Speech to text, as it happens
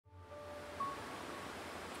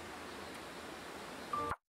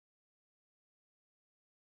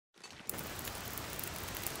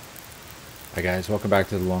Hi guys, welcome back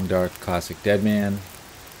to the Long Dark Classic Deadman.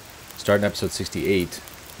 Starting episode 68.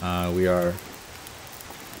 We are,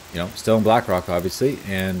 still in Blackrock, obviously,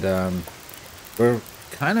 and we're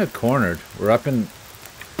kind of cornered. We're up in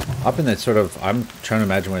that sort of, I'm trying to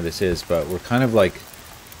imagine where this is, but we're kind of like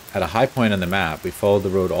at a high point on the map. We followed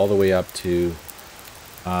the road all the way up to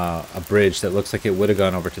a bridge that looks like it would have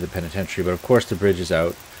gone over to the penitentiary, but of course the bridge is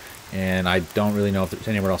out, and I don't really know if there's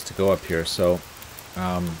anywhere else to go up here, so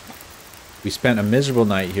we spent a miserable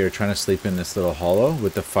night here trying to sleep in this little hollow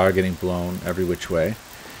with the fire getting blown every which way.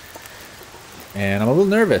 And I'm a little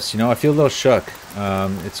nervous, I feel a little shook.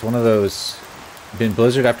 It's one of those, been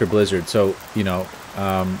blizzard after blizzard. So, in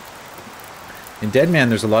Deadman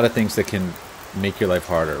there's a lot of things that can make your life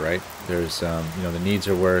harder, right? There's, the needs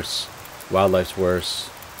are worse, wildlife's worse,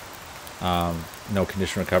 no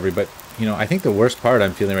condition recovery. But, I think the worst part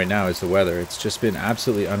I'm feeling right now is the weather. It's just been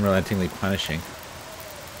absolutely unrelentingly punishing.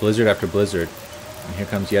 Blizzard after blizzard, and here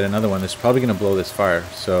comes yet another one. That's probably going to blow this fire,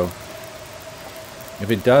 so if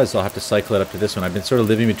it does, I'll have to cycle it up to this one. I've been sort of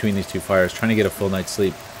living between these two fires, trying to get a full night's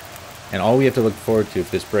sleep, and all we have to look forward to if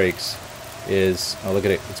this breaks is, oh look at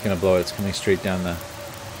it, it's going to blow it. It's coming straight down the,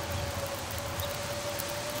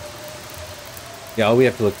 all we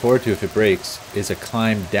have to look forward to if it breaks is a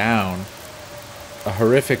climb down, a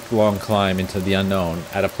horrific long climb into the unknown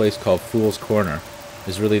at a place called Fool's Corner.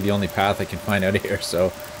 Is really the only path I can find out of here,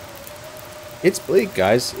 so it's bleak,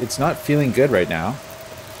 guys. It's not feeling good right now.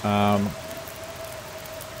 I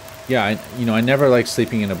never like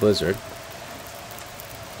sleeping in a blizzard.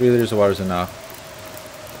 3 liters of water is enough,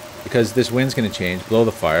 because this wind's going to change, blow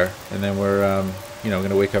the fire, and then we're going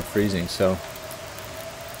to wake up freezing. So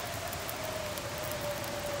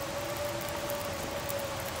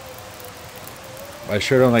I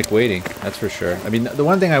sure don't like waiting, that's for sure. I mean, the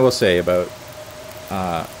one thing I will say about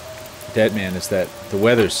Deadman is that the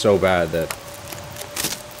weather's so bad that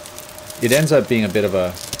it ends up being a bit of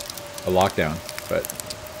a lockdown. But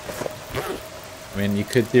I mean, you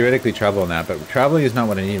could theoretically travel on that, but traveling is not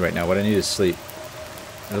what I need right now. What I need is sleep.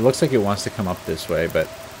 And it looks like it wants to come up this way, but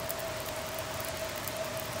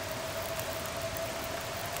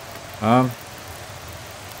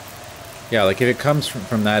yeah, like if it comes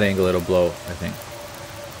from that angle, it'll blow, I think.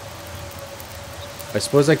 I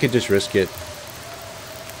suppose I could just risk it.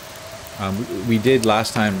 We did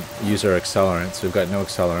last time use our accelerant, so we've got no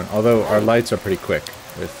accelerant. Although our lights are pretty quick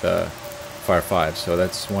with Fire 5, so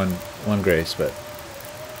that's one grace. But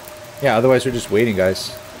yeah, otherwise we're just waiting,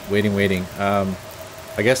 guys. Waiting. I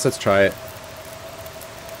guess let's try it.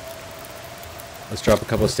 Let's drop a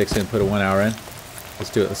couple of sticks in, put a 1 hour in.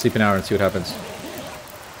 Let's do it. Let's sleep an hour and see what happens.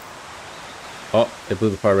 Oh, it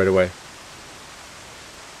blew the fire right away.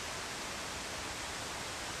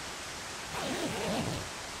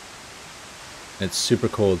 It's super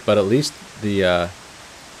cold, but at least the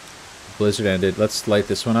blizzard ended. Let's light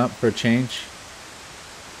this one up for a change.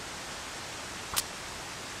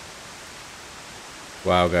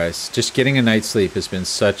 Wow, guys. Just getting a night's sleep has been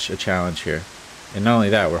such a challenge here. And not only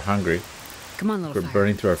that, we're hungry. Come on, little We're fire.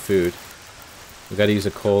 burning through our food. We got to use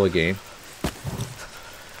a coal again.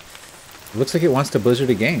 It looks like it wants to blizzard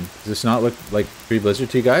again. Does this not look like pre-blizzard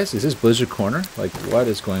to you guys? Is this blizzard corner? Like, what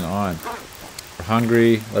is going on? We're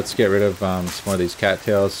hungry. Let's get rid of some more of these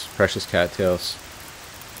cattails, precious cattails.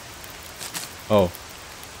 Oh,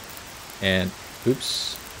 and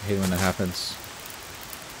oops, I hate when that happens.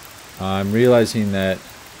 I'm realizing that,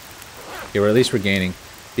 okay, or at least we're gaining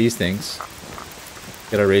these things.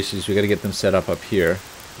 Get our races. We got to get them set up here,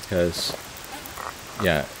 because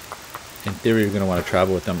yeah, in theory we're going to want to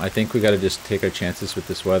travel with them. I think we got to just take our chances with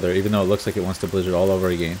this weather, even though it looks like it wants to blizzard all over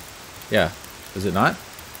again. Yeah, does it not?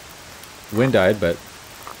 Wind died, but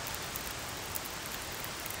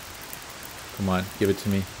come on, give it to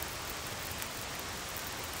me.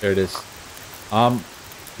 There it is.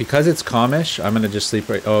 Because it's calmish, I'm gonna just sleep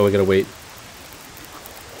right. Oh, we gotta wait.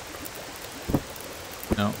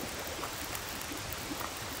 No.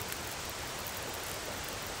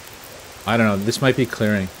 I don't know. This might be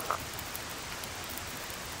clearing.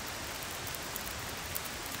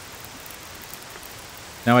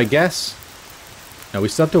 Now I guess. No, we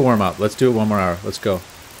still have to warm up. Let's do it 1 more hour. Let's go.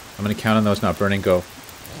 I'm going to count on those not burning. Go.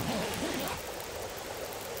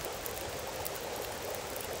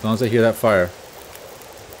 As long as I hear that fire.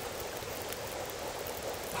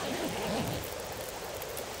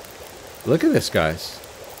 Look at this, guys.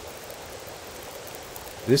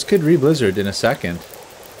 This could re-blizzard in a second.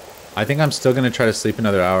 I think I'm still going to try to sleep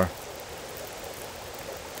another hour.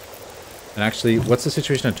 And actually, what's the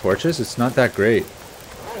situation of torches? It's not that great.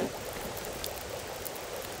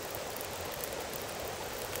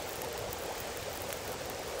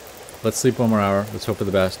 Let's sleep one more hour. Let's hope for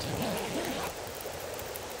the best.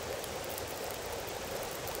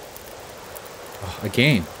 Oh,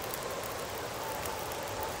 again.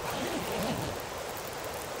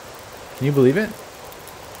 Can you believe it?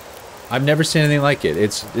 I've never seen anything like it.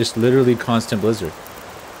 It's just literally constant blizzard.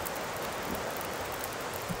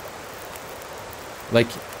 Like,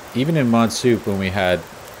 even in Mod Soup when we had,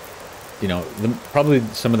 you know, probably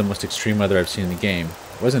some of the most extreme weather I've seen in the game,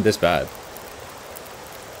 it wasn't this bad.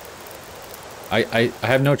 I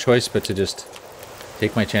have no choice but to just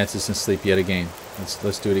take my chances and sleep yet again.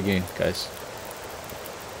 Let's do it again, guys.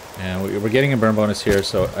 And we're getting a burn bonus here,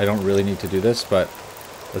 so I don't really need to do this, but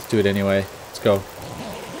let's do it anyway. Let's go.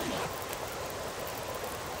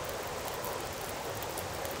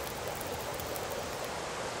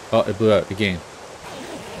 Oh, it blew out again.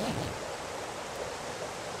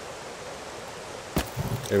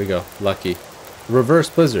 There we go. Lucky. Reverse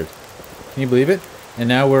blizzard. Can you believe it? And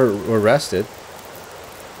now we're rested.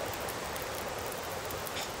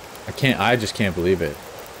 I just can't believe it.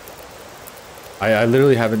 I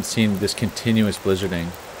literally haven't seen this continuous blizzarding.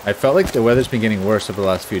 I felt like the weather's been getting worse over the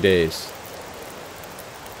last few days.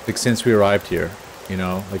 Like since we arrived here, you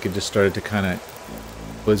know, like it just started to kind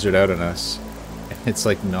of blizzard out on us. It's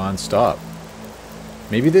like non-stop.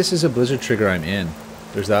 Maybe this is a blizzard trigger I'm in.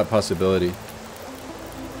 There's that possibility.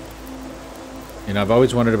 You know, I've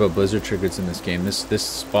always wondered about blizzard triggers in this game. This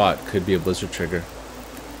spot could be a blizzard trigger.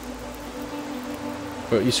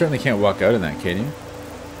 But you certainly can't walk out in that, can you?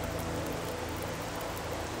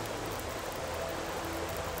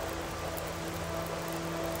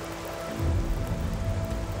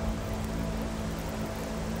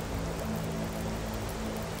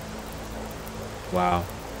 Wow.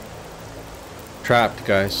 Trapped,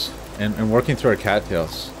 guys. And working through our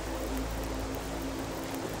cattails.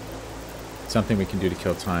 Something we can do to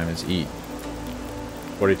kill time is eat.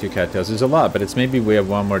 42 cattails is a lot, but it's maybe we have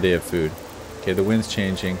one more day of food. Okay, the wind's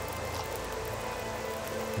changing.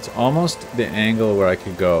 It's almost the angle where I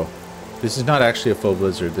could go. This is not actually a full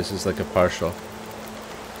blizzard. This is like a partial.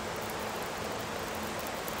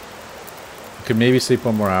 I could maybe sleep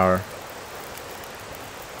one more hour.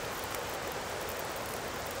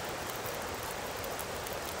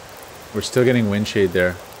 We're still getting wind shade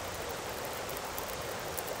there.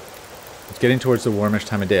 It's getting towards the warmish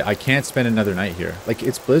time of day. I can't spend another night here. Like,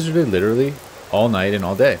 it's blizzarded literally all night and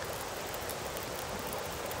all day.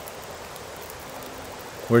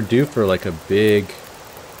 We're due for like a big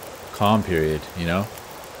calm period, you know?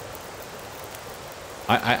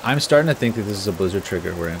 I'm starting to think that this is a blizzard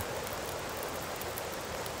trigger we're in.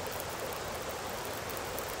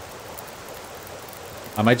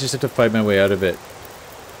 I might just have to fight my way out of it.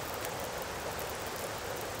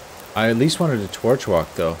 I at least wanted a torch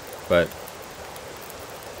walk though, but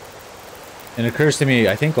it occurs to me,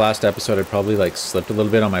 I think last episode I probably like slipped a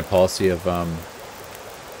little bit on my policy of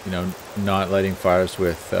you know, not lighting fires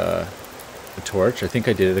with a torch. I think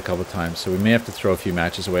I did it a couple times, so we may have to throw a few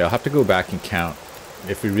matches away. I'll have to go back and count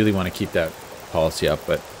if we really want to keep that policy up,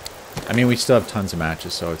 but I mean, we still have tons of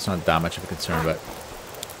matches, so it's not that much of a concern, but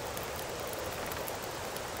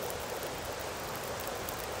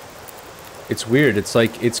it's weird. It's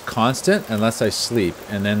like it's constant unless I sleep,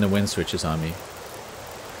 and then the wind switches on me.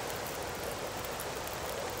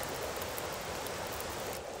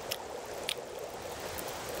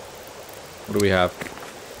 What do we have?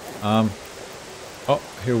 Oh,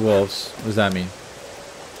 here wolves. What does that mean?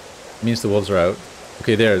 It means the wolves are out.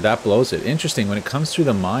 Okay, there, that blows it. Interesting, when it comes through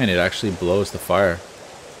the mine, it actually blows the fire.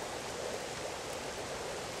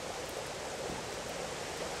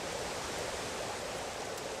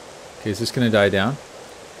 Okay, is this gonna die down?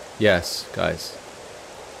 Yes, guys.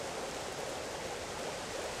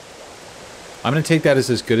 I'm gonna take that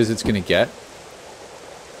as good as it's gonna get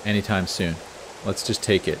anytime soon. Let's just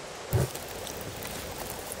take it.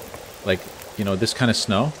 Like, you know, this kind of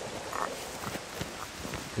snow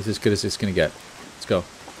is as good as it's gonna get. Let's go.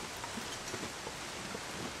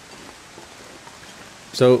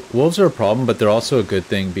 So, wolves are a problem, but they're also a good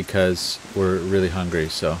thing because we're really hungry,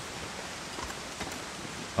 so.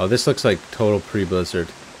 Oh, this looks like total pre-blizzard.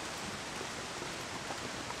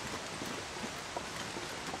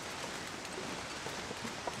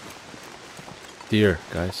 Deer,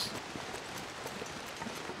 guys.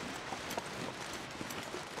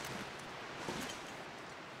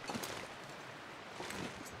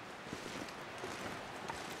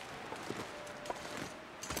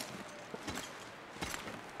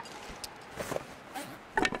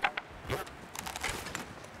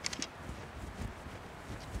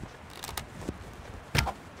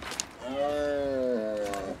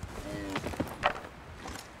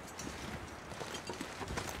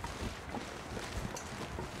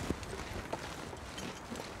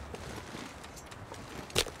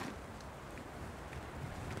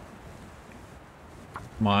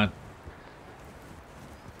 Come on.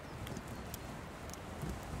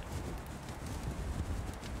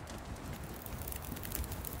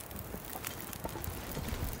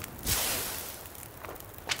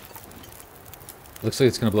 Looks like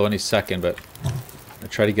it's going to blow any second, but I'll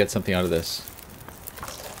try to get something out of this.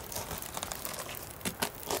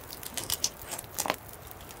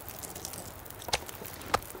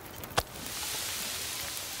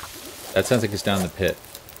 That sounds like it's down in the pit.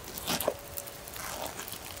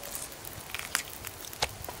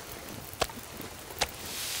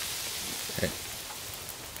 Okay.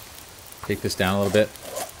 Take this down a little bit.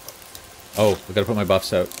 Oh, I gotta put my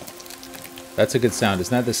buffs out. That's a good sound.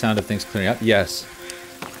 Isn't that the sound of things clearing up? Yes.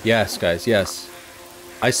 Yes, guys, yes.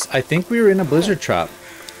 I think we were in a blizzard trap.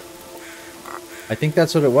 I think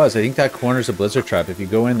that's what it was. I think that corner's a blizzard trap. If you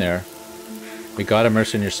go in there, we gotta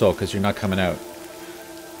immerse in your soul because you're not coming out.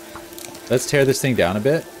 Let's tear this thing down a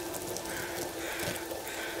bit.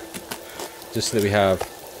 Just so that we have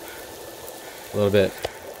a little bit.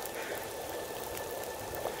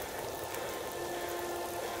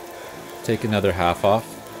 Take another half off.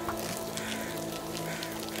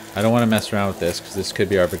 I don't want to mess around with this because this could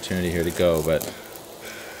be our opportunity here to go, but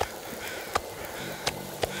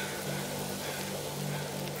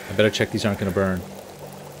I better check these aren't going to burn.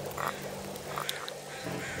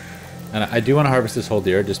 And I do want to harvest this whole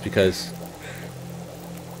deer just because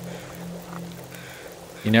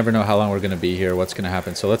you never know how long we're going to be here, what's going to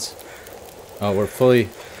happen. So let's... Oh, we're fully...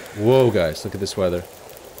 Whoa, guys, look at this weather.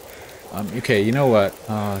 Okay, you know what?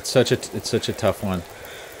 It's such a tough one.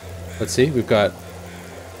 Let's see, we've got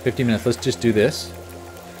 50 minutes. Let's just do this.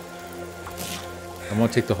 I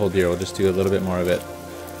won't take the whole deer. We'll just do a little bit more of it.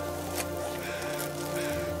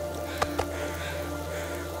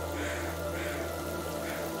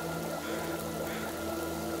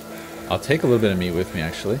 I'll take a little bit of meat with me,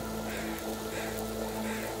 actually.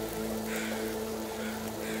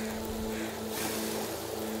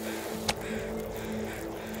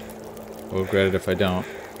 I'll regret it if I don't.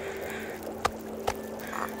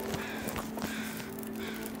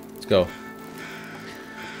 Let's go.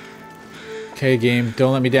 Okay, game,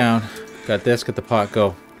 don't let me down. Got this, got the pot,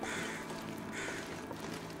 go.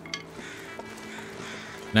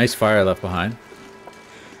 Nice fire I left behind.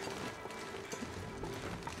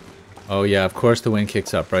 Oh yeah, of course the wind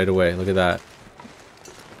kicks up right away. Look at that.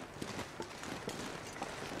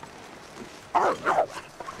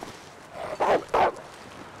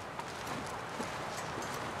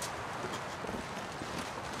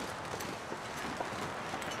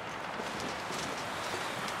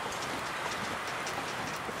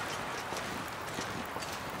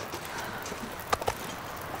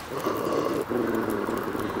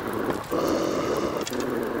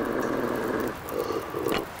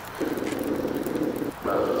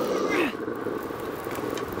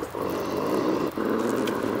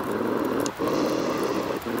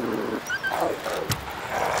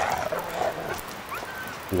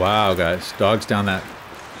 Wow, guys. Dogs down that.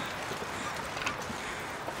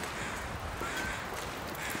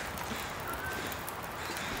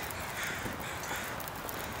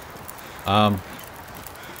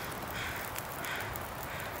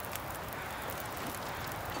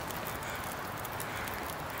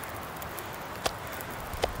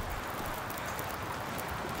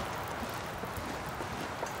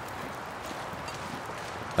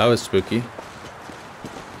 That was spooky.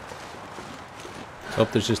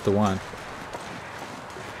 Hope there's just the one.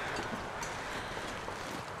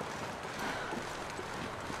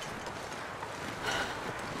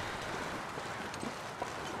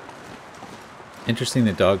 Interesting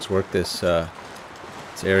that dogs work this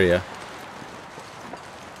area.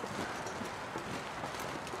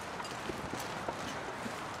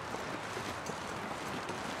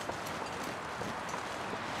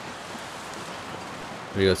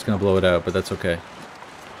 There you go, it's gonna blow it out, but that's okay.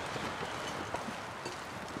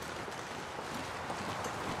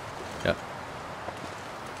 Yep.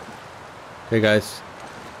 Okay guys,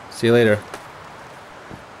 see you later.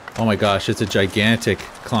 Oh my gosh, it's a gigantic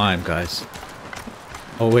climb, guys.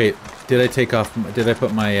 Oh wait, did I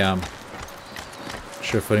put my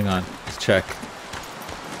sure footing on? Let's check.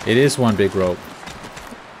 It is one big rope.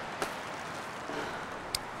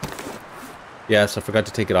 Yes, I forgot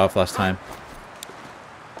to take it off last time.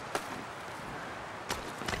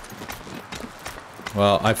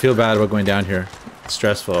 Well, I feel bad about going down here. It's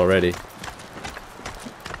stressful already.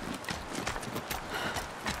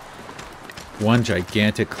 One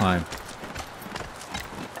gigantic climb.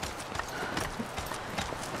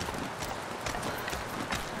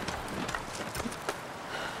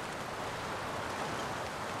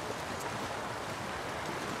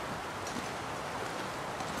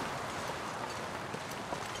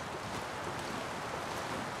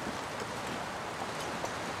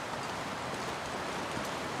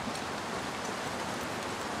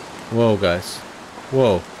 Whoa, guys.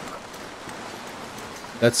 Whoa.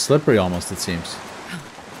 That's slippery almost, it seems.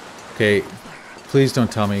 Okay, please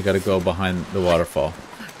don't tell me you gotta go behind the waterfall.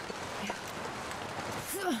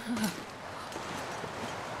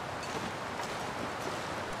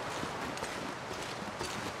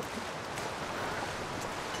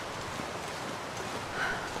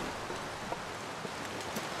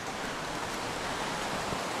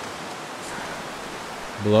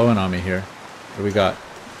 Blowing on me here. What do we got?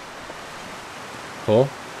 Coal?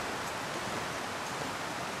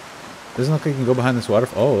 Doesn't look like you can go behind this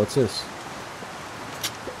waterfall. Oh, what's this?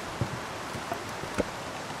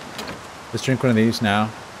 Let's drink one of these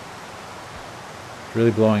now. It's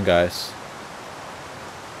really blowing, guys.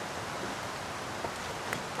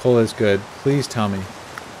 Coal is good. Please tell me.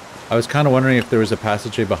 I was kind of wondering if there was a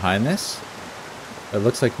passageway behind this. It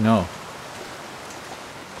looks like no.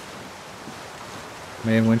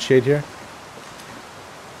 Main windshade here.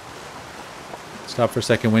 Stop for a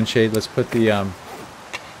second, windshade. Let's put the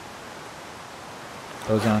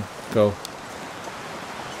those on. Go.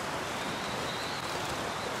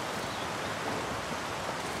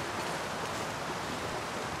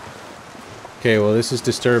 Okay, well this is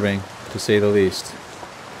disturbing, to say the least.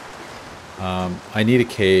 I need a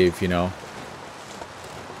cave, you know.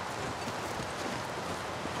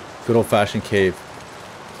 Good old-fashioned cave.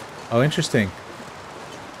 Oh, interesting.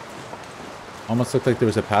 Almost looked like there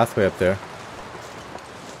was a pathway up there.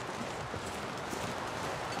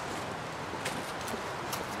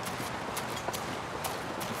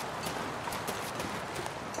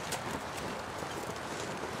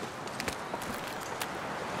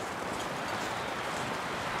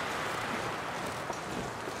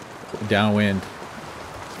 Downwind.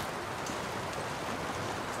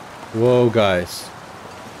 Whoa, guys.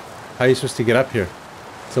 How are you supposed to get up here?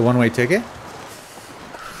 It's a one-way ticket?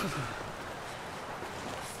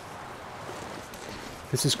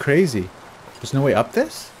 This is crazy. There's no way up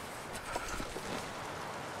this?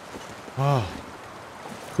 Oh.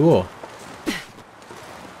 Cool.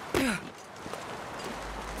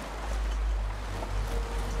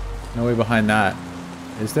 No way behind that.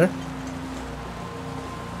 Is there?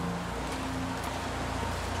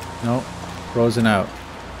 No. Frozen out.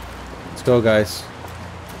 Let's go, guys.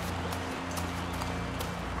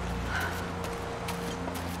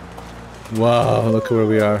 Whoa, look at where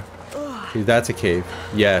we are. Okay, that's a cave.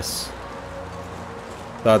 Yes.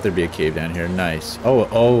 Thought there'd be a cave down here. Nice. Oh,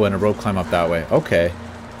 oh, and a rope climb up that way. Okay.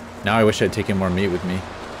 Now I wish I'd taken more meat with me.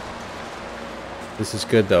 This is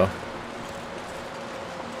good, though.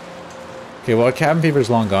 Okay, well, cabin fever's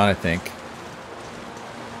long gone, I think.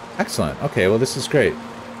 Excellent. Okay, well, this is great.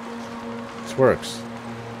 This works.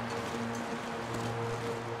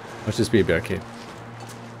 Let's just be a bear cave.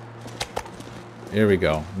 Here we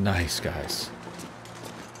go. Nice, guys.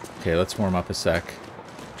 Okay, let's warm up a sec.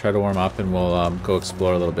 Try to warm up and we'll go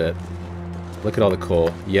explore a little bit. Look at all the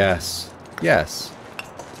coal. Yes. Yes.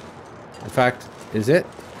 In fact, is it?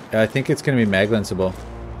 I think it's going to be maglensible.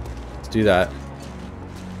 Let's do that.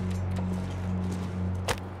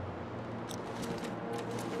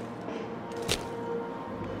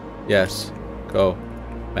 Yes. Go.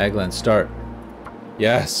 Maglen, start.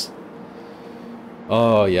 Yes.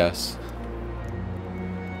 Oh, yes.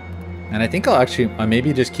 And I think I'll actually,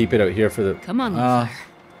 maybe just keep it out here for the... Come on, no,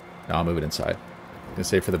 I'll move it inside. I'm gonna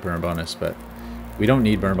say for the burn bonus, but we don't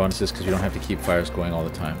need burn bonuses because we don't have to keep fires going all the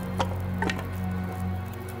time.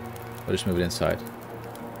 I'll just move it inside.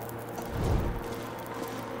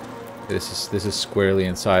 This is squarely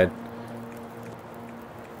inside.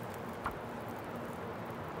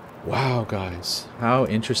 Wow, guys, how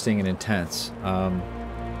interesting and intense.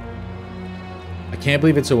 I can't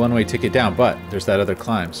believe it's a one-way ticket down, but there's that other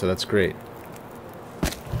climb, so that's great.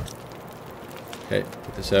 Okay,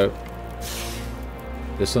 put this out.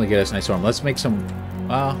 This will get us nice warm. Let's make some...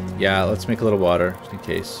 Well, yeah, let's make a little water, just in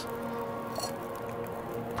case.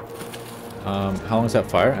 How long is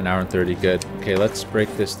that fire? An hour and 30. Good. Okay, let's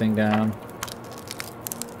break this thing down.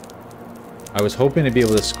 I was hoping to be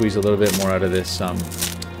able to squeeze a little bit more out of this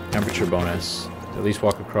temperature bonus. At least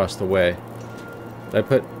walk across the way. Did I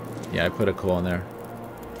put... Yeah, I put a coal in there.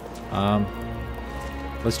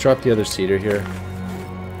 Let's drop the other cedar here.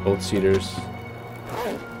 Both cedars.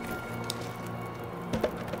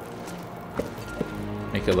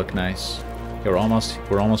 Make it look nice. Okay, we're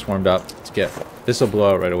almost warmed up. Let's get... This will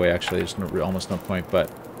blow out right away, actually. There's almost no point, but...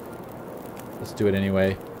 Let's do it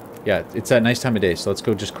anyway. Yeah, it's that nice time of day, so let's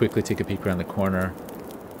go just quickly take a peek around the corner.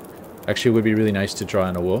 Actually, it would be really nice to draw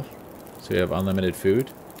in a wolf, so we have unlimited food.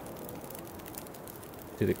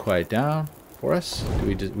 Did it quiet down for us?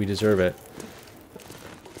 Do we deserve it?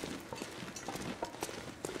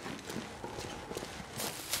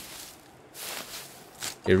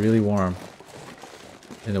 Get really warm.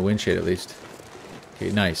 In the wind shade, at least.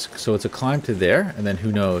 Okay, nice. So it's a climb to there, and then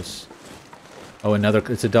who knows? Oh, another...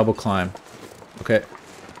 It's a double climb. Okay.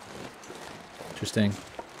 Interesting.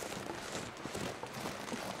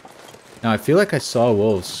 Now, I feel like I saw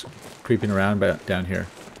wolves creeping around down here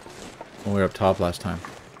when we were up top last time.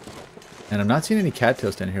 And I'm not seeing any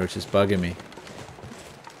cattails down here, which is bugging me.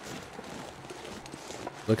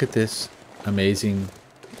 Look at this amazing,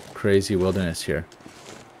 crazy wilderness here.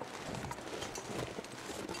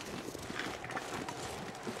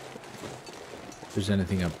 If there's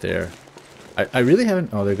anything up there. I really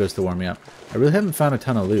haven't... Oh, there goes the warming up. I really haven't found a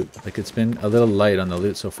ton of loot. Like, it's been a little light on the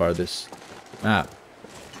loot so far, this map.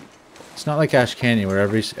 It's not like Ash Canyon, where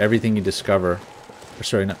everything you discover... Or,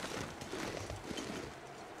 sorry, not...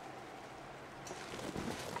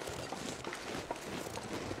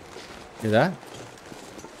 Hear that?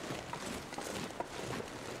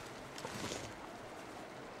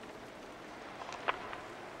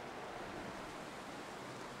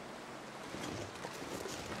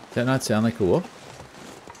 Does that not sound like a wolf?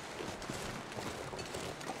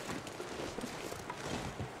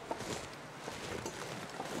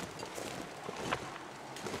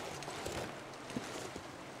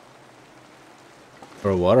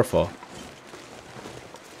 Or a waterfall?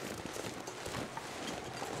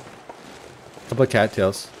 A couple of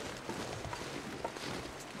cattails.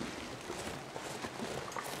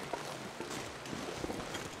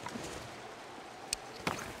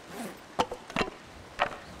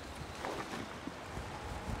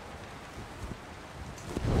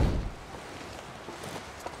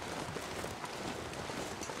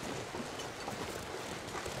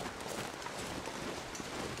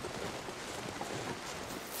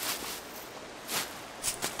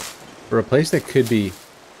 For a place that could be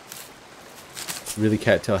really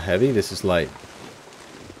cattail heavy, this is light.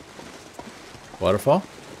 Waterfall?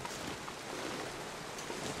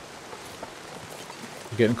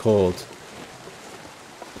 We're getting cold.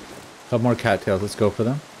 Couple more cattails, let's go for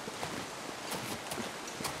them.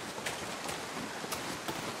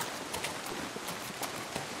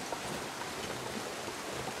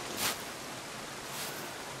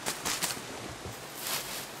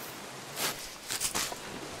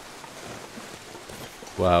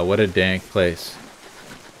 Wow, what a dank place.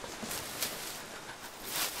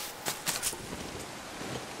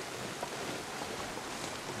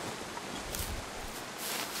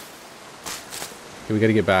 Okay, we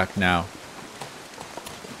gotta get back now.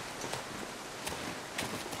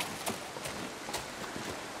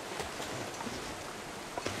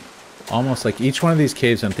 Almost like each one of these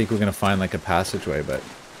caves, I think we're gonna find like a passageway, but...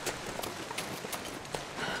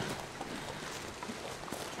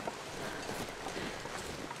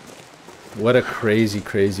 What a crazy,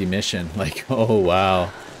 crazy mission. Like, oh wow.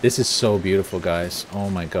 This is so beautiful, guys. Oh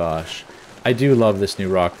my gosh. I do love this new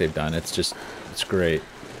rock they've done. It's just, it's great.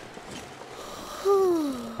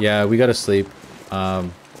 Yeah, we gotta sleep. Oh,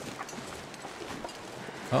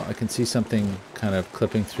 I can see something kind of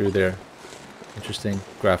clipping through there. Interesting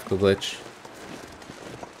graphical glitch.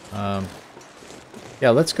 Yeah,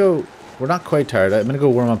 let's go. We're not quite tired. I'm gonna go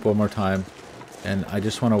warm up one more time. And I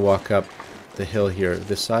just want to walk up the hill here,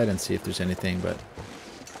 this side, and see if there's anything, but...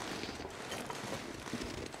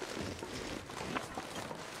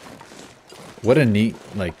 What a neat,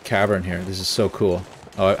 like, cavern here. This is so cool.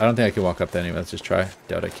 Oh, I don't think I can walk up that anyway. Let's just try.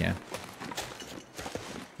 Doubt I can.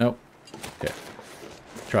 Nope. Okay.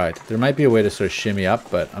 Tried. There might be a way to sort of shimmy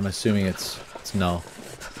up, but I'm assuming it's null.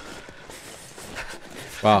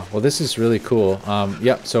 Wow. Well, this is really cool.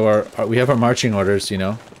 Yep. So we have our marching orders, you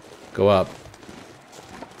know. Go up.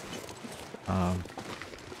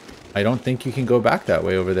 I don't think you can go back that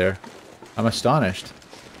way over there. I'm astonished.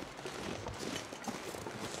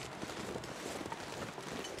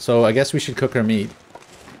 So I guess we should cook our meat.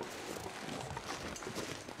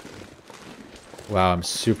 Wow, I'm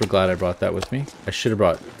super glad I brought that with me. I should have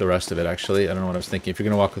brought the rest of it, actually. I don't know what I was thinking. If you're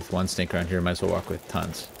going to walk with one snake around here, you might as well walk with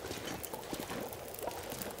tons.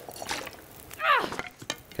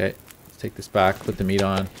 Okay, let's take this back, put the meat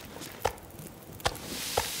on.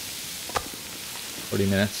 40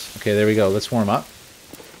 minutes. Okay, there we go. Let's warm up.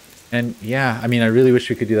 And yeah, I mean, I really wish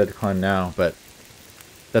we could do that climb now, but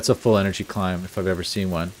that's a full energy climb if I've ever seen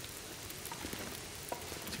one.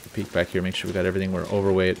 Take a peek back here, make sure we got everything. We're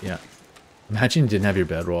overweight. Yeah. Imagine you didn't have your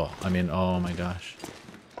bedroll. I mean, oh my gosh.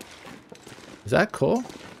 Is that cool?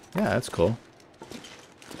 Yeah, that's cool.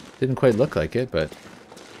 Didn't quite look like it, but...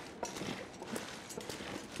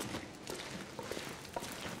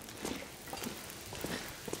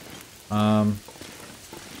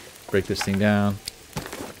 break this thing down.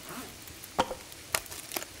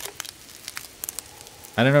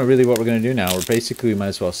 I don't know really what we're going to do now. We might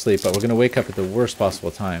as well sleep, but we're going to wake up at the worst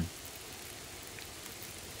possible time.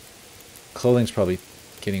 Clothing's probably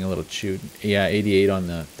getting a little chewed. Yeah, 88 on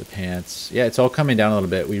the pants. Yeah, it's all coming down a little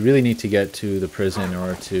bit. We really need to get to the prison in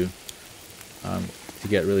order to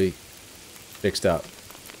get really fixed up.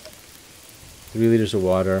 3 liters of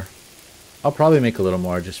water. I'll probably make a little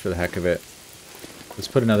more just for the heck of it. Let's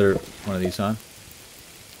put another one of these on.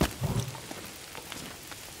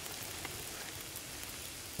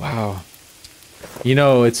 Wow. You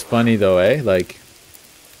know, it's funny though, eh? Like,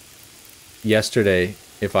 yesterday,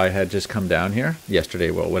 if I had just come down here, yesterday,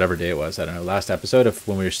 well, whatever day it was, I don't know, last episode, if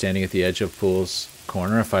when we were standing at the edge of Pool's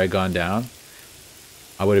Corner, if I had gone down,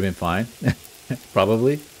 I would have been fine.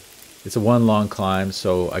 Probably. It's a one long climb,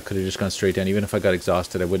 so I could have just gone straight down. Even if I got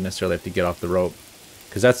exhausted, I wouldn't necessarily have to get off the rope.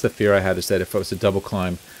 Because that's the fear I had, is that if it was a double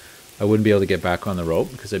climb, I wouldn't be able to get back on the rope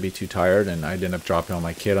because I'd be too tired and I'd end up dropping all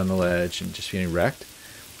my kit on the ledge and just feeling wrecked.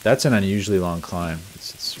 That's an unusually long climb.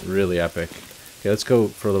 It's really epic. Okay, let's go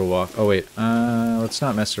for a little walk. Oh wait, let's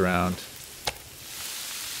not mess around.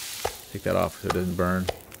 Take that off so it doesn't burn.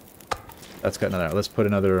 That's got another. Let's put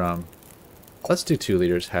another. Let's do 2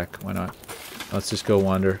 liters. Heck, why not? Let's just go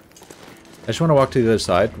wander. I just want to walk to the other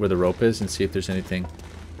side where the rope is and see if there's anything.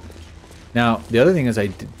 Now, the other thing is I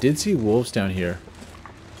did see wolves down here.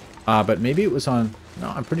 But maybe it was on... No,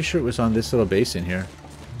 I'm pretty sure it was on this little basin here.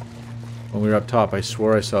 When we were up top, I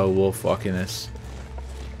swore I saw a wolf walking this.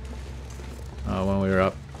 When we were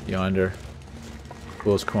up yonder.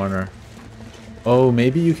 Pool's Corner. Oh,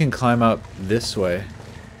 maybe you can climb up this way.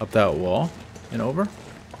 Up that wall and over?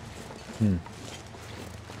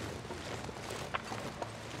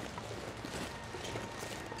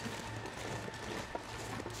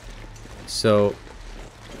 So,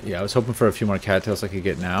 yeah, I was hoping for a few more cattails I could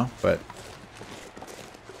get now, but...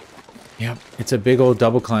 yeah, it's a big old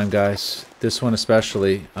double climb, guys. This one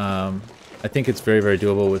especially. I think it's very, very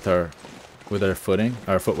doable with our footing,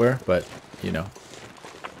 our footwear, but, you know.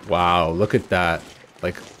 Wow, look at that.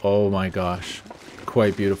 Like, oh my gosh.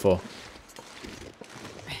 Quite beautiful.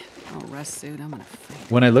 Man, I'll rest suit, I'm gonna faint.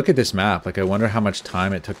 When I look at this map, like, I wonder how much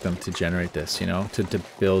time it took them to generate this, you know, to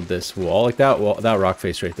build this wall. Like that wall, that rock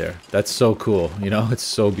face right there. That's so cool, you know, it's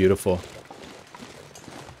so beautiful.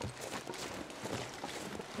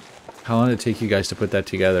 How long did it take you guys to put that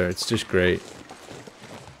together? It's just great.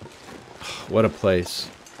 What a place.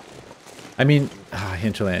 I mean,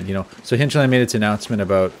 Hinterland, you know. So Hinterland made its announcement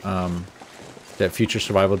about that future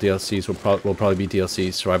survival DLCs will probably be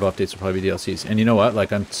DLCs. Survival updates will probably be DLCs. And you know what?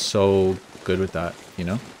 Like, I'm so good with that, you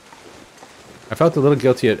know? I felt a little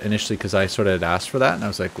guilty initially because I sort of had asked for that. And I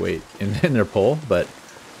was like, wait, in their poll. But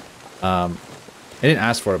I didn't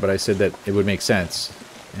ask for it, but I said that it would make sense.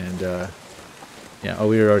 And, yeah, oh,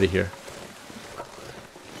 we were already here.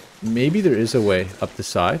 Maybe there is a way up the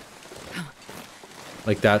side.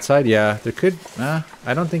 Like that side? Yeah, there could... I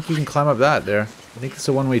don't think you can climb up that there. I think it's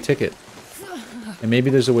a one-way ticket. And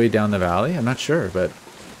maybe there's a way down the valley? I'm not sure, but...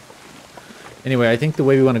 Anyway, I think the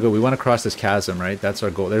way we want to go, we want to cross this chasm, right? That's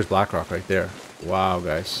our goal. There's Blackrock right there. Wow,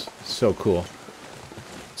 guys. So cool.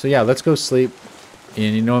 So yeah, let's go sleep.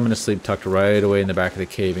 And you know I'm going to sleep tucked right away in the back of the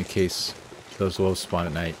cave in case those wolves spawn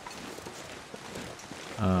at night.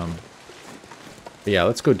 But yeah,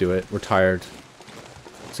 let's go do it. We're tired.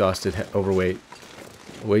 Exhausted, overweight.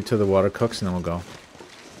 Wait till the water cooks and then we'll go.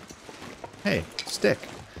 Hey, stick.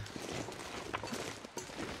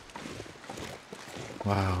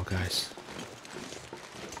 Wow, guys.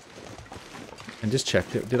 And just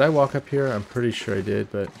checked it. Did I walk up here? I'm pretty sure I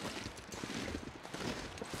did, but...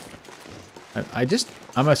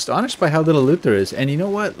 I'm astonished by how little loot there is. And you know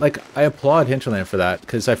what? Like, I applaud Hinterland for that,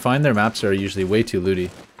 because I find their maps are usually way too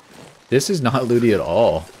looty. This is not looty at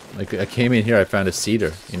all. Like, I came in here, I found a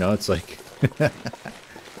cedar. You know, it's like...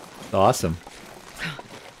 It's awesome.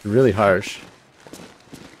 It's really harsh.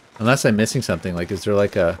 Unless I'm missing something. Like, is there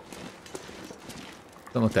like a...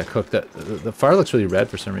 Don't look that cooked. The fire looks really red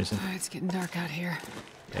for some reason. Oh, it's getting dark out here.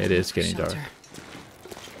 It is getting dark.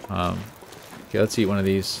 Okay, let's eat one of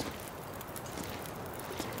these.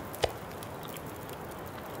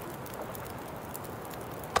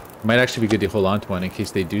 Might actually be good to hold on to one in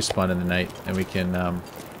case they do spawn in the night and we can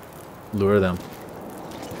lure them.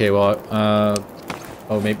 Okay, well,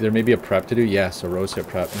 oh, maybe there may be a prep to do. Yes, a rosehip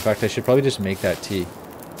prep. In fact, I should probably just make that tea.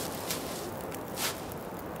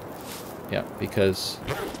 Yeah, because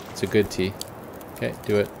it's a good tea. Okay,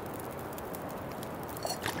 do it.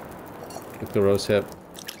 Cook the rosehip.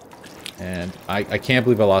 And I can't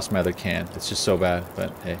believe I lost my other can. It's just so bad,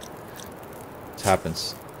 but hey, it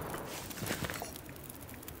happens.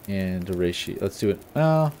 And a race sheet. Let's do it.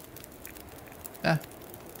 Well,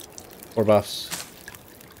 4 buffs.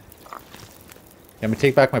 I'm gonna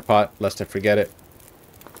take back my pot, lest I forget it.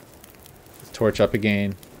 Let's torch up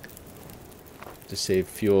again. To save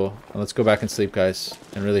fuel. And let's go back and sleep, guys.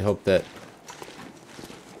 And really hope that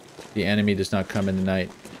the enemy does not come in the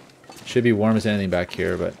night. Should be warm as anything back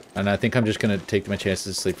here, but... And I think I'm just gonna take my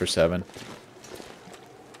chances to sleep for 7.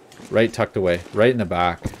 Right tucked away. Right in the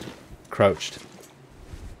back. Crouched.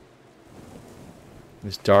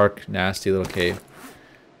 This dark, nasty little cave.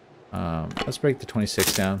 Let's break the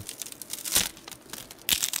 26 down.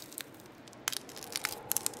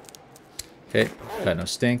 Okay, got no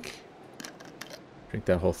stink. Drink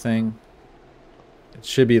that whole thing. It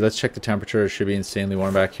should be, let's check the temperature. It should be insanely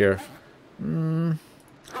warm back here.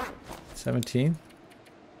 17?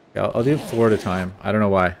 Yeah, I'll do 4 at a time. I don't know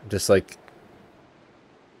why. I'm just like...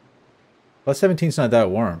 Plus 17's not that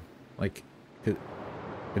warm. Like, it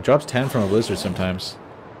drops 10 from a blizzard sometimes.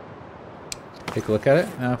 Take a look at it.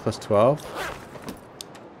 Plus 12.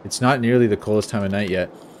 It's not nearly the coldest time of night yet.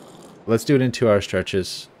 Let's do it in 2-hour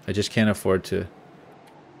stretches. I just can't afford to, you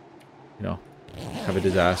know, have a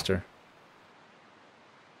disaster.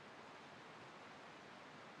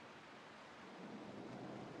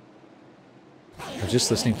 I was just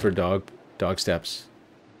listening for dog steps.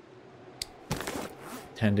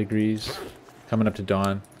 10 degrees. Coming up to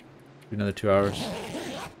dawn. Do another 2 hours.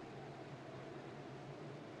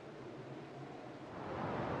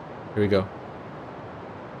 Here we go.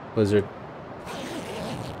 Blizzard.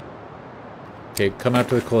 Okay, coming up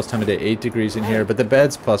to the coolest time of day. 8 degrees in here, but the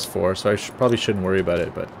bed's plus 4, so I probably shouldn't worry about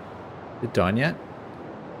it, but... Is it dawn yet?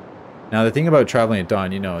 Now, the thing about traveling at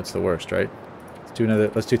dawn, you know it's the worst, right?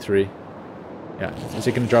 Let's do 3. Yeah. Is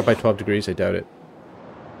it going to drop by 12 degrees? I doubt it.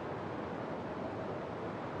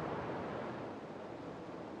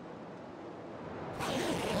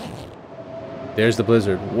 There's the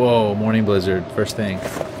blizzard. Whoa, morning blizzard. First thing.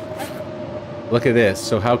 Look at this.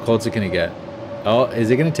 So how cold is it going to get? Oh, is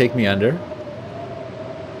it going to take me under?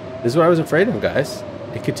 This is what I was afraid of, guys.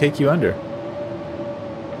 It could take you under.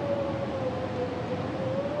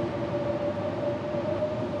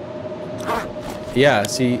 Yeah,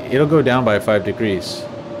 see, it'll go down by 5 degrees.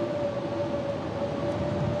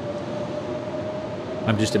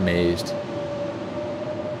 I'm just amazed.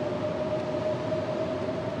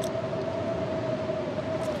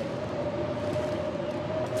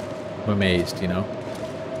 I'm amazed, you know?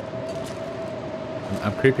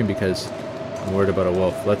 I'm creeping because I'm worried about a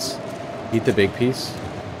wolf. Let's eat the big piece.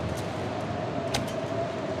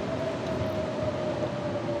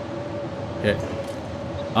 Okay.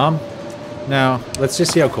 Now, let's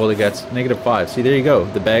just see how cold it gets. -5. See, there you go.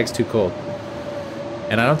 The bag's too cold.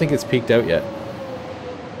 And I don't think it's peaked out yet.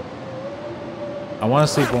 I want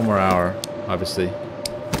to sleep 1 more hour, obviously.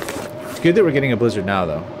 It's good that we're getting a blizzard now,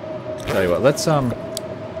 though. Tell you what, let's, yeah,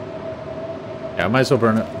 I might as well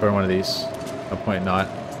burn one of these. No point not.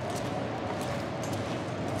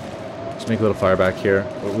 Just make a little fire back here.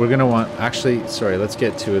 We're gonna want, actually, sorry, let's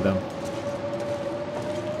get 2 of them.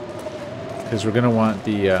 Because we're gonna want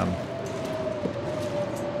the,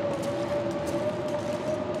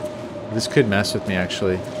 this could mess with me,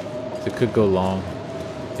 actually. It could go long.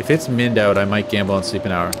 If it's minned out, I might gamble and sleep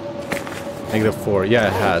an hour. -4. Yeah,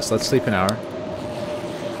 it has. Let's sleep an hour.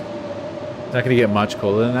 It's not going to get much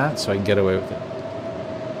colder than that, so I can get away with it.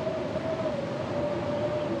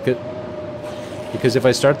 Good. Because if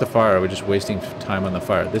I start the fire, we're just wasting time on the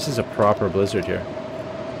fire. This is a proper blizzard here.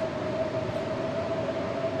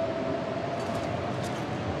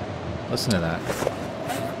 Listen to that.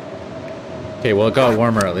 Okay, well, it got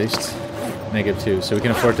warmer at least. -2, so we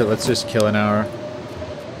can afford to, let's just kill an hour.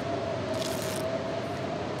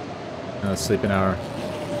 And let's sleep an hour.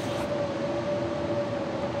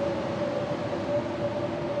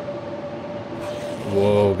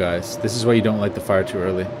 Whoa, guys. This is why you don't light the fire too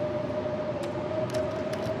early.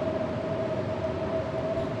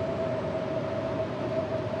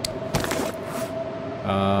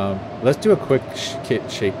 Let's do a quick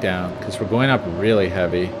shakedown, because we're going up really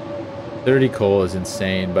heavy. 30 coal is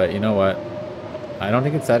insane, but you know what? I don't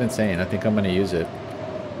think it's that insane. I think I'm going to use it.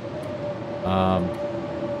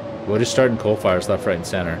 We'll just start in coal fires left, right, and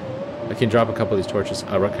center. I can drop a couple of these torches.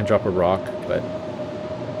 I can drop a rock, but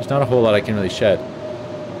there's not a whole lot I can really shed.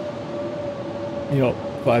 You know,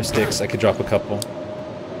 5 sticks. I could drop a couple.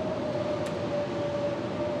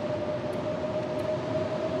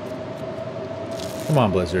 Come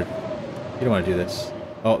on, Blizzard. You don't want to do this.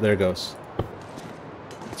 Oh, there it goes.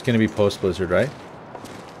 It's going to be post-blizzard, right?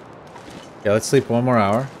 Yeah, let's sleep 1 more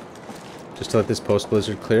hour. Just to let this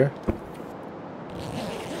post-blizzard clear.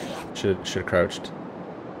 Should have crouched.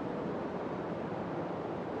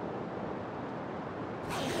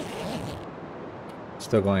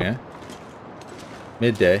 Still going, eh?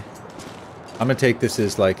 midday. I'm gonna take this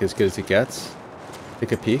as like as good as it gets.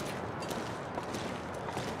 Take a peek.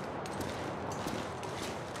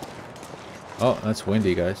 Oh, that's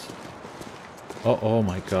windy, guys. Oh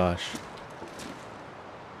my gosh.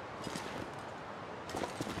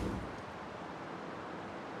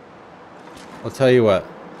 I'll tell you what.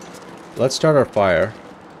 Let's start our fire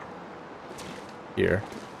here.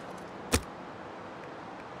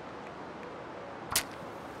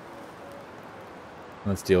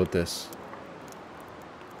 Let's deal with this.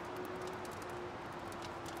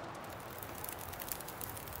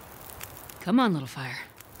 Come on, little fire.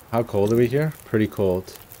 How cold are we here? Pretty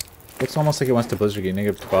cold. Looks almost like it wants to blizzard again.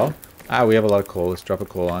 Negative 12. Ah, we have a lot of coal. Let's drop a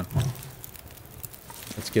coal on.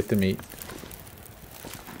 Let's get the meat.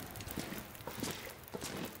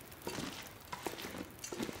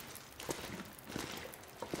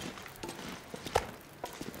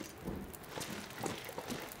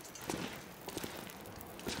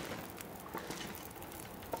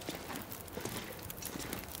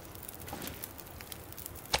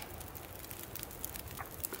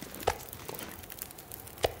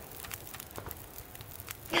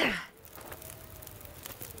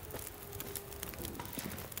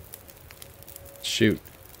 Shoot.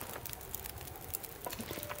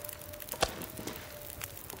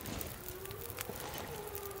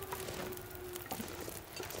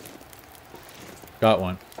 Got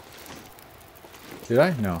one. Did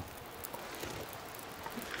I? No.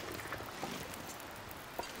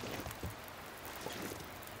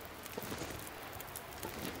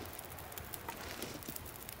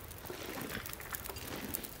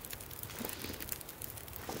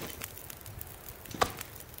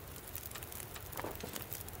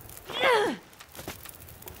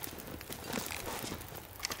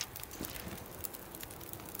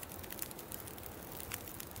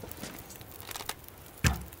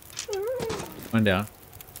 One down.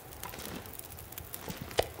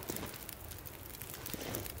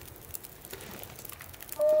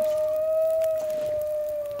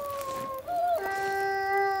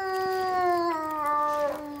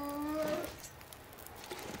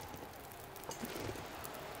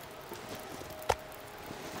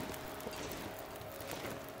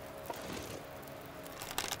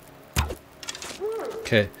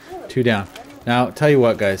 Okay, 2 down. Now, tell you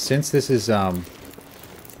what, guys, since this is,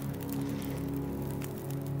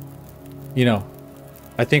 you know,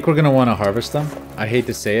 I think we're going to want to harvest them. I hate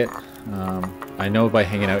to say it. I know by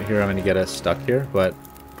hanging out here I'm going to get us stuck here, but,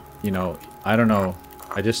 you know, I don't know.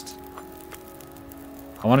 I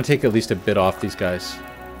want to take at least a bit off these guys.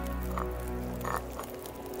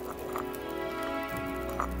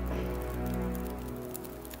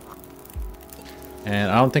 And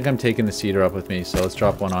I don't think I'm taking the cedar up with me, so let's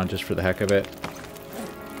drop one on just for the heck of it.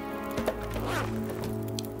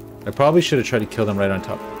 I probably should have tried to kill them right on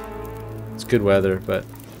top. It's good weather, but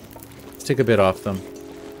let's take a bit off them.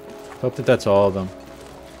 Hope that that's all of them.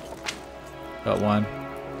 Got one.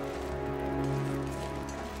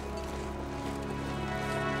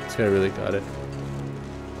 This guy really got it.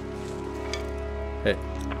 Hey,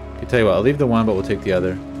 I can tell you what, I'll leave the one, but we'll take the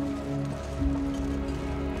other.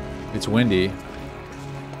 It's windy.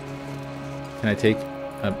 Can I take,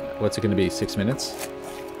 what's it going to be, 6 minutes?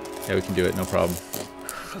 Yeah, we can do it, no problem.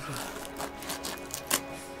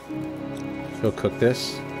 Go cook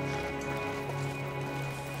this.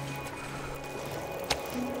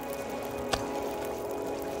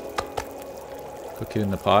 Cook it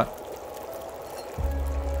in the pot.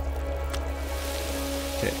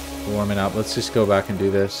 Okay, warming up. Let's just go back and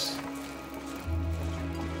do this.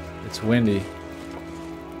 It's windy.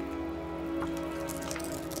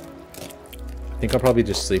 I think I'll probably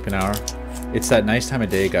just sleep an hour. It's that nice time of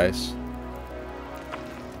day, guys.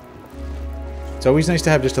 It's always nice to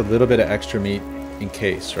have just a little bit of extra meat in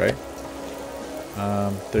case, right?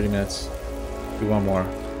 30 minutes. Do one more.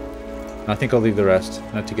 I think I'll leave the rest,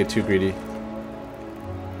 not to get too greedy.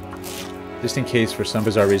 Just in case, for some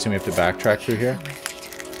bizarre reason, we have to backtrack through here.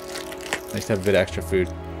 Nice to have a bit of extra food.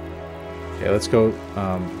 Okay, let's go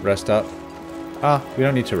rest up. Ah, we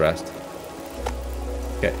don't need to rest.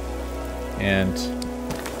 Okay. And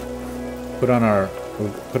put on our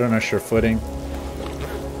sure footing.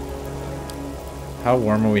 How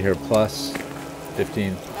warm are we here? Plus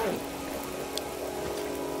 15.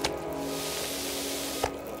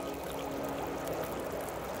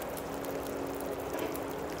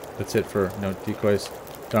 That's it for no decoys.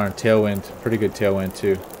 Darn, tailwind. Pretty good tailwind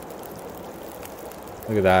too.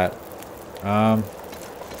 Look at that. How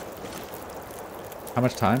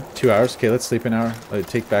much time? 2 hours? Okay, let's sleep an hour.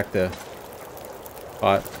 Take back the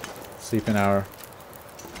pot. Sleep an hour.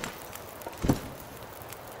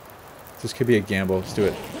 This could be a gamble. Let's do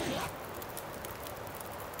it.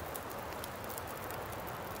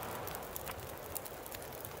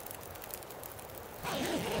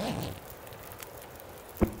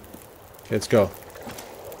 Okay, let's go.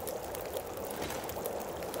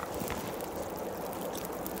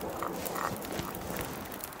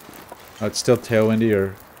 Oh, it's still tailwindy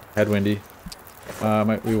or headwindy.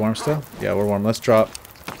 Might we warm still? Yeah, we're warm. Let's drop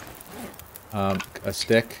a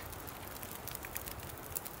stick.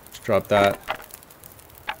 Let's drop that.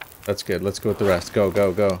 That's good. Let's go with the rest. Go,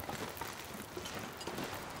 go, go.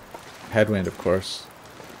 Headwind, of course.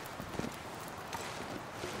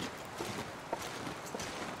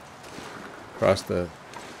 Across the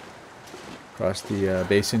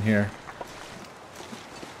basin here.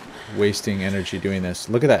 Wasting energy doing this.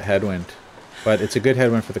 Look at that headwind. But it's a good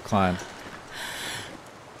headwind for the climb.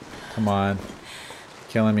 Come on.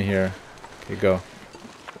 Killing me here. Okay, go.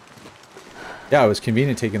 Yeah, it was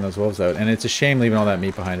convenient taking those wolves out. And it's a shame leaving all that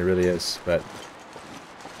meat behind. It really is. But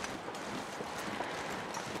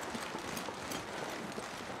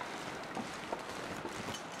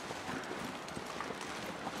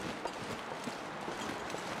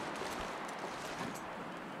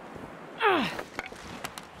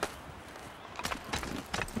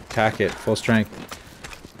attack it. Full strength.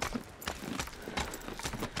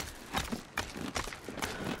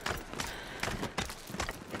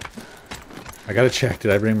 I gotta check.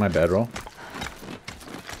 Did I bring my bedroll?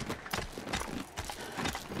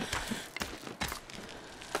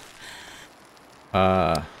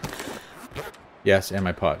 Yes, and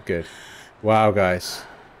my pot. Good. Wow, guys.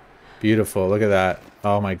 Beautiful. Look at that.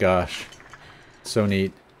 Oh my gosh. So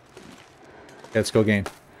neat. Let's go game.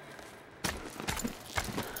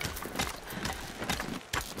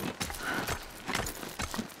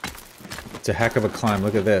 It's a heck of a climb.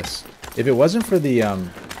 Look at this. If it wasn't for the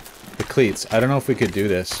cleats, I don't know if we could do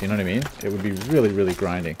this. You know what I mean? It would be really, really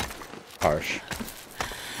grinding. Harsh.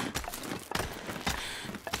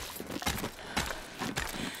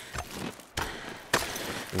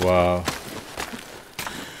 Wow.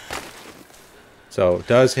 So,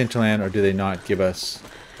 does Hinterland or do they not give us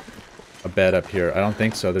a bed up here? I don't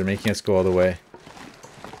think so. They're making us go all the way.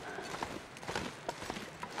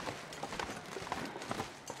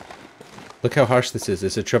 Look how harsh this is.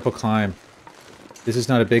 It's a triple climb. This is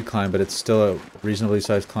not a big climb, but it's still a reasonably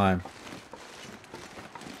sized climb.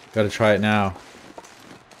 Gotta try it now.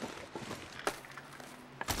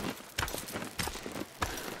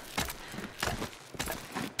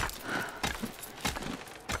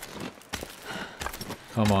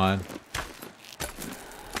 Come on.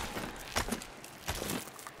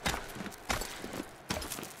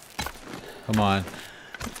 Come on.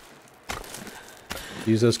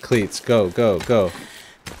 Use those cleats. Go, go, go.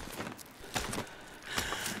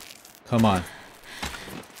 Come on.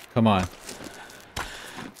 Come on.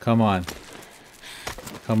 Come on.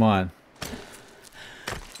 Come on.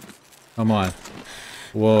 Come on.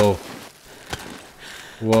 Whoa.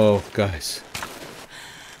 Whoa, guys.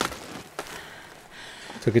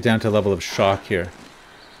 Took it down to a level of shock here.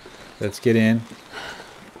 Let's get in.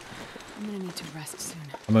 I'm gonna need to rest soon.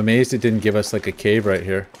 I'm amazed it didn't give us like a cave right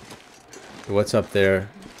here. What's up there?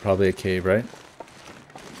 Probably a cave, right?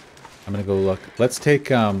 I'm gonna go look. Let's take,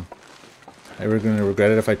 we're gonna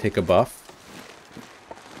regret it if I take a buff.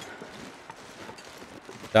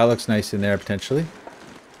 That looks nice in there, potentially.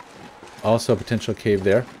 Also a potential cave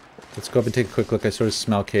there. Let's go up and take a quick look. I sort of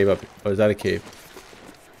smell cave up. Oh, is that a cave?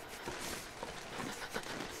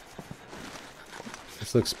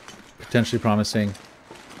 This looks potentially promising.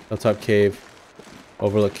 Hilltop cave.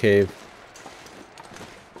 Overlook cave.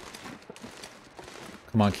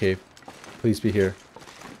 Come on, cave. Please be here.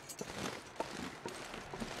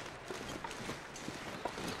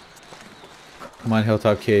 Come on,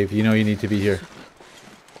 Hilltop Cave. You know you need to be here.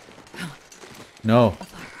 No.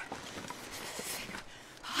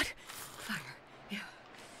 Hot fire. Yeah.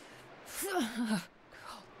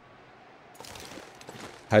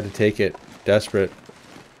 Had to take it. Desperate.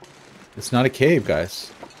 It's not a cave,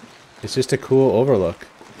 guys. It's just a cool overlook.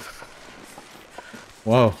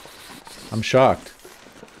 Whoa. I'm shocked.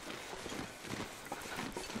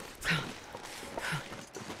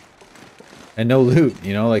 And no loot,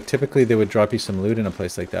 you know? Like, typically they would drop you some loot in a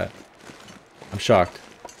place like that. I'm shocked.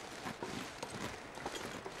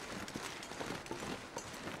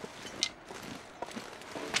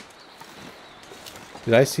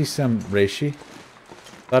 Did I see some reishi?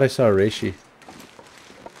 Thought I saw a reishi.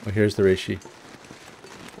 Oh, here's the reishi.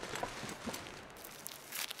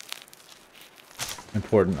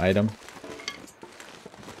 Important item.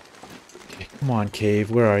 Okay, come on,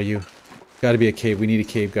 cave. Where are you? Gotta be a cave. We need a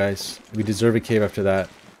cave, guys. We deserve a cave after that.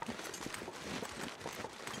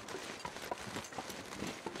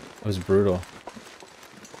 That was brutal.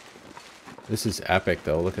 This is epic,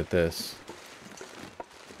 though. Look at this.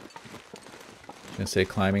 Gonna say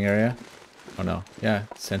climbing area? Oh no. Yeah,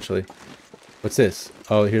 essentially. What's this?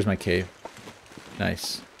 Oh, here's my cave.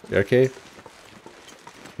 Nice. Bear cave?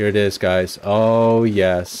 Here it is, guys. Oh,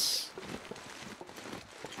 yes.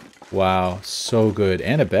 Wow, so good.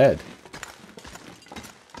 And a bed.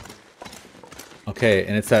 Okay,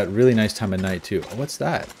 and it's that really nice time of night, too. Oh, what's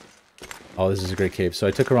that? Oh, this is a great cave. So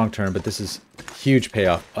I took a wrong turn, but this is huge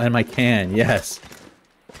payoff. And my can, yes.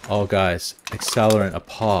 Oh, guys. Accelerant, a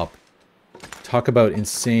pop. Talk about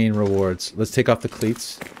insane rewards. Let's take off the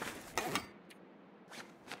cleats.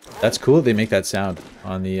 That's cool. They make that sound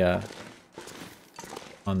on the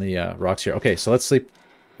rocks here. Okay, so let's sleep.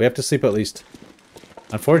 We have to sleep at least.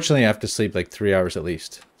 Unfortunately, I have to sleep like 3 hours at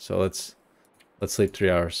least. So let's sleep 3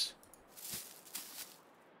 hours.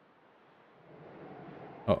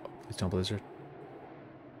 Oh, please don't blizzard.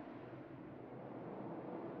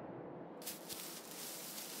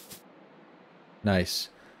 Nice.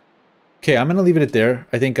 Okay, I'm going to leave it at there.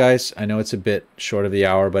 I think, guys, I know it's a bit short of the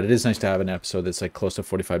hour, but it is nice to have an episode that's like close to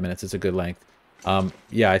 45 minutes. It's a good length.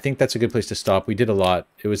 Yeah, I think that's a good place to stop. We did a lot.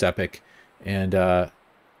 It was epic. And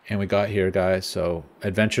we got here, guys. So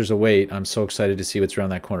adventures await. I'm so excited to see what's around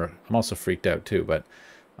that corner. I'm also freaked out too, but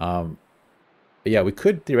yeah, we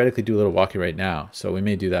could theoretically do a little walking right now. So we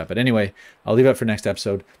may do that. But anyway, I'll leave it for next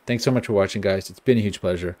episode. Thanks so much for watching, guys. It's been a huge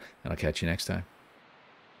pleasure, and I'll catch you next time.